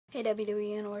Hey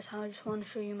WWE Universe, I just want to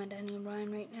show you my Daniel Bryan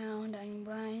right now. Daniel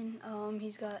Bryan,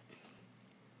 he's got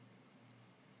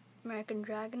American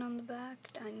Dragon on the back.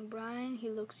 Daniel Bryan, he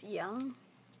looks young.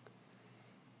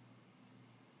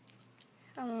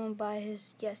 I'm gonna buy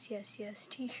his Yes Yes Yes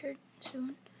t-shirt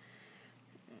soon.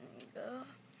 There you go.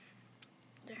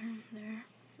 There.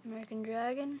 American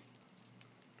Dragon.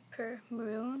 Per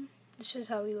maroon. This is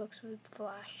how he looks with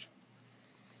Flash.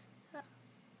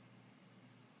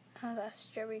 That's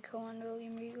Jericho on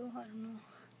William Regal. I don't know.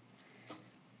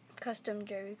 Custom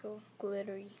Jericho,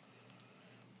 glittery.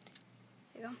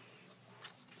 There you go.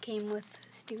 Came with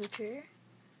steel chair.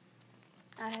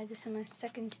 I had this in my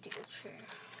second steel chair.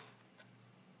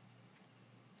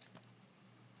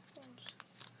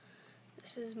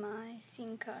 This is my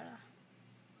cara.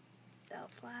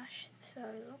 Without Flash. This is how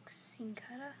it looks.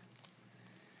 Cara.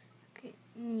 Okay,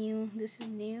 new. This is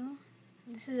new.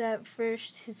 This is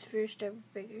his first ever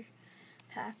figure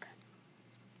pack.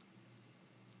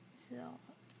 This is all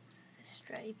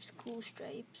stripes, cool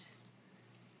stripes.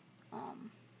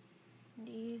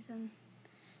 These and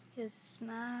his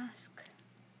mask.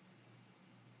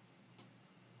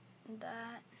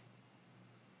 That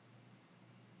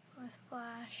with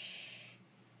Flash.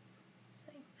 It's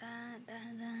like that.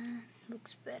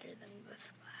 Looks better than with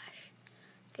Flash.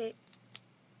 Okay.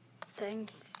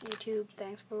 Thanks YouTube.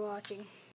 Thanks for watching.